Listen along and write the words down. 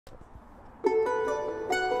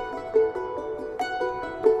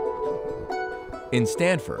In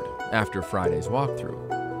Stanford, after Friday's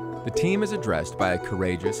walkthrough, the team is addressed by a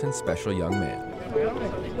courageous and special young man.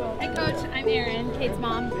 Hi, Coach. I'm Erin, Cade's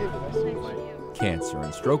mom. Nice to meet you. Cancer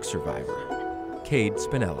and stroke survivor, Cade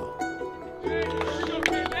Spinello.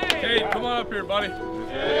 Cade, come on up here, buddy.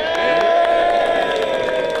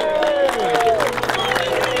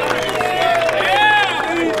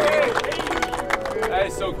 Hey,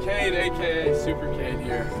 so Cade, aka Super Cade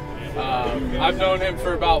here. I've known him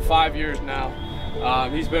for about 5 years now.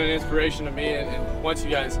 He's been an inspiration to me, and once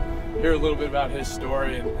you guys hear a little bit about his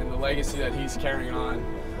story and the legacy that he's carrying on.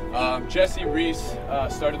 Jesse Reese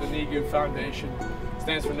started the NEGU Foundation,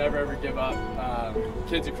 stands for Never Ever Give Up.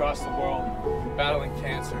 Kids across the world battling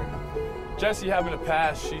cancer. Jesse happened to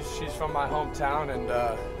pass. She's from my hometown, and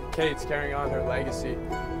Cade's carrying on her legacy.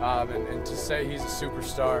 And to say he's a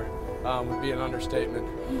superstar would be an understatement.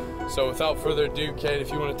 So without further ado, Cade,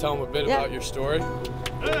 if you want to tell them a bit about your story.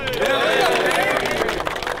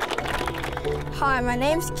 Hi, my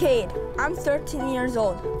name's Cade. I'm 13 years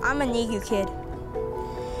old. I'm a NEGU kid.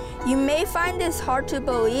 You may find this hard to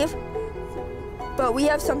believe, but we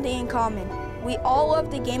have something in common. We all love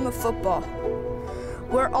the game of football.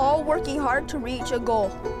 We're all working hard to reach a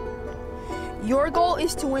goal. Your goal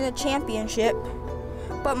is to win a championship,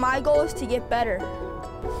 but my goal is to get better.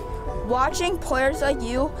 Watching players like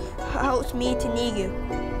you helps me to NEGU.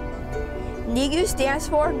 NEGU stands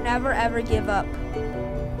for Never Ever Give Up.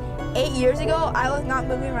 8 years ago, I was not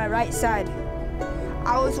moving my right side.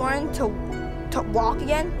 I was learning to walk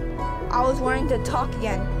again. I was learning to talk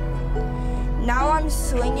again. Now I'm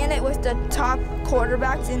swinging it with the top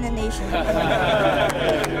quarterbacks in the nation.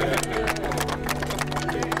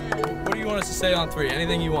 What do you want us to say on 3?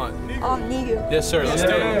 Anything you want? NEGU. Yes, sir. Let's do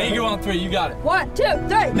it. NEGU on 3. You got it. 1, 2, 3.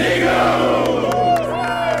 NEGU!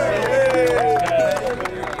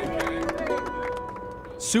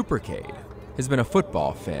 Super Cade has been a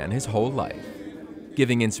football fan his whole life,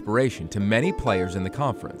 giving inspiration to many players in the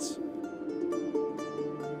conference,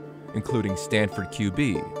 including Stanford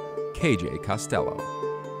QB, KJ Costello.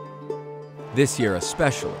 This year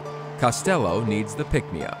especially, Costello needs the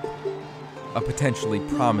pick-me-up. A potentially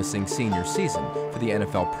promising senior season for the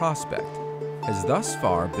NFL prospect has thus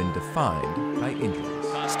far been defined by injuries.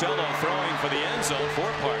 Costello throwing for the end zone for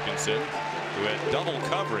Parkinson, who had double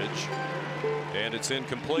coverage, and it's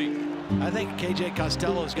incomplete. I think KJ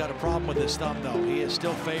Costello's got a problem with his thumb, though. He is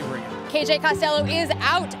still favoring him. KJ Costello is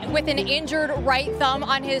out with an injured right thumb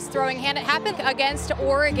on his throwing hand. It happened against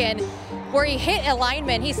Oregon, where he hit a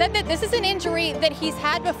lineman. He said that this is an injury that he's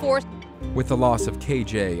had before. With the loss of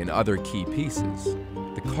KJ and other key pieces,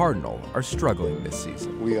 the Cardinal are struggling this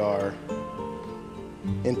season. We are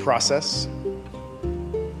in process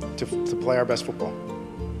to play our best football.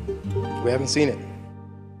 We haven't seen it.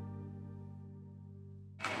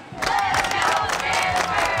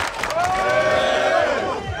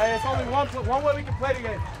 One way we can play the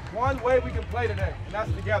game. One way we can play today, and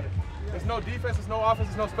that's together. There's no defense, there's no offense,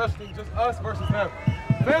 there's no special teams, just us versus them.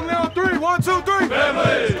 Family on 3, 1, 2, 3.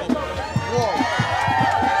 Family!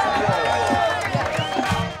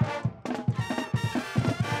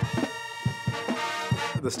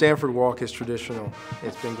 The Stanford walk is traditional.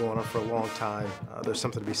 It's been going on for a long time. There's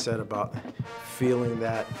something to be said about feeling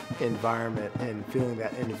that environment and feeling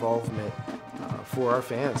that involvement for our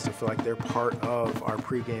fans to feel like they're part of our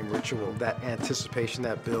pregame ritual. That anticipation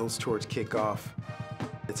that builds towards kickoff.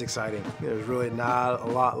 It's exciting. There's really not a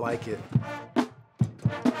lot like it.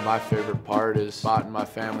 My favorite part is spotting my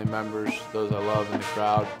family members, those I love in the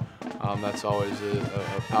crowd. That's always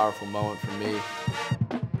a powerful moment for me.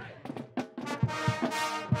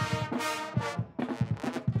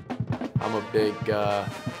 I'm a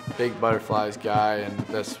big butterflies guy, and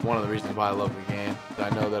that's one of the reasons why I love the game. I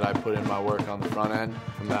know that I put in my work on the front end.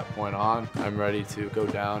 From that point on, I'm ready to go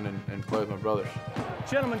down and play with my brothers.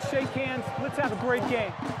 Gentlemen, shake hands. Let's have a great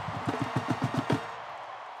game.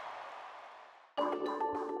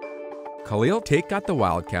 Khalil Tate got the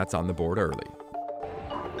Wildcats on the board early.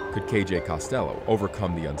 Could KJ Costello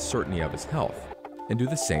overcome the uncertainty of his health and do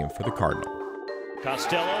the same for the Cardinal?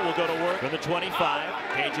 Costello will go to work for the 25.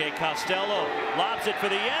 KJ Costello lobs it for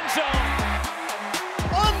the end zone.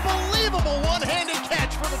 Unbelievable one-handed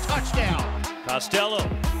catch for the touchdown. Costello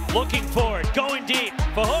looking for it, going deep.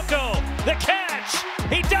 Fehoko, the catch.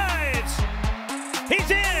 He dives.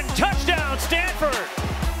 He's in. Touchdown, Stanford.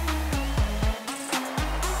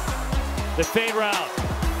 The fade route.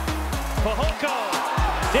 Fehoko.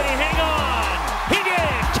 Did he hang on? He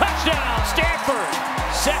did. Touchdown, Stanford.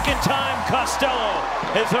 Second time Costello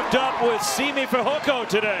has hooked up with Simi Fehoko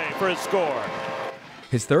today for his score.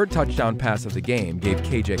 His third touchdown pass of the game gave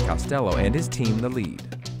KJ Costello and his team the lead.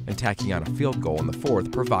 and tacking on a field goal in the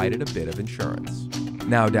fourth provided a bit of insurance.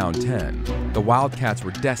 Now down 10, the Wildcats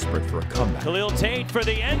were desperate for a comeback. Khalil Tate for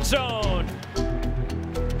the end zone.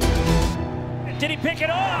 Did he pick it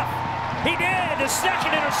off? He did. The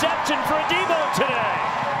second interception for Debo today.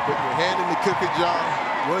 Put your hand in the cookie jar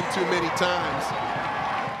one too many times.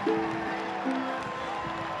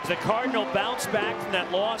 The Cardinal bounced back from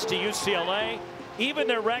that loss to UCLA. Even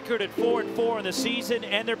their record at 4-4 in the season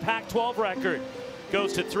and their Pac-12 record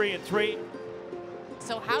goes to 3-3.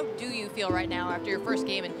 So how do you feel right now after your first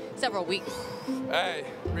game in several weeks? Hey,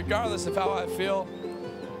 regardless of how I feel,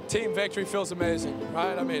 team victory feels amazing,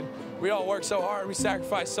 right? I mean, we all work so hard. We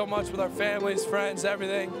sacrifice so much with our families, friends,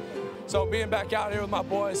 everything. So being back out here with my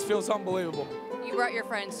boys feels unbelievable. You brought your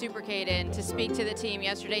friend Super Cade in to speak to the team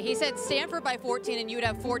yesterday. He said Stanford by 14 and you'd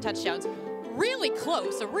have 4 touchdowns. Really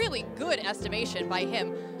close, a really good estimation by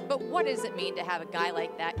him. But what does it mean to have a guy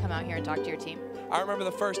like that come out here and talk to your team? I remember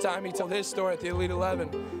the first time he told his story at the Elite 11,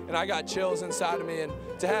 and I got chills inside of me. And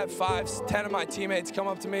to have 5, 10 of my teammates come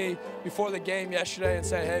up to me before the game yesterday and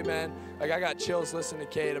say, hey, man, like I got chills listening to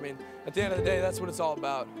Cade. I mean, at the end of the day, that's what it's all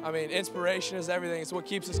about. I mean, inspiration is everything. It's what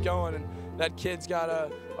keeps us going, and that kid's got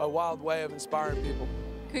a wild way of inspiring people.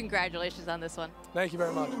 Congratulations on this one. Thank you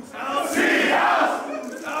very much. Who's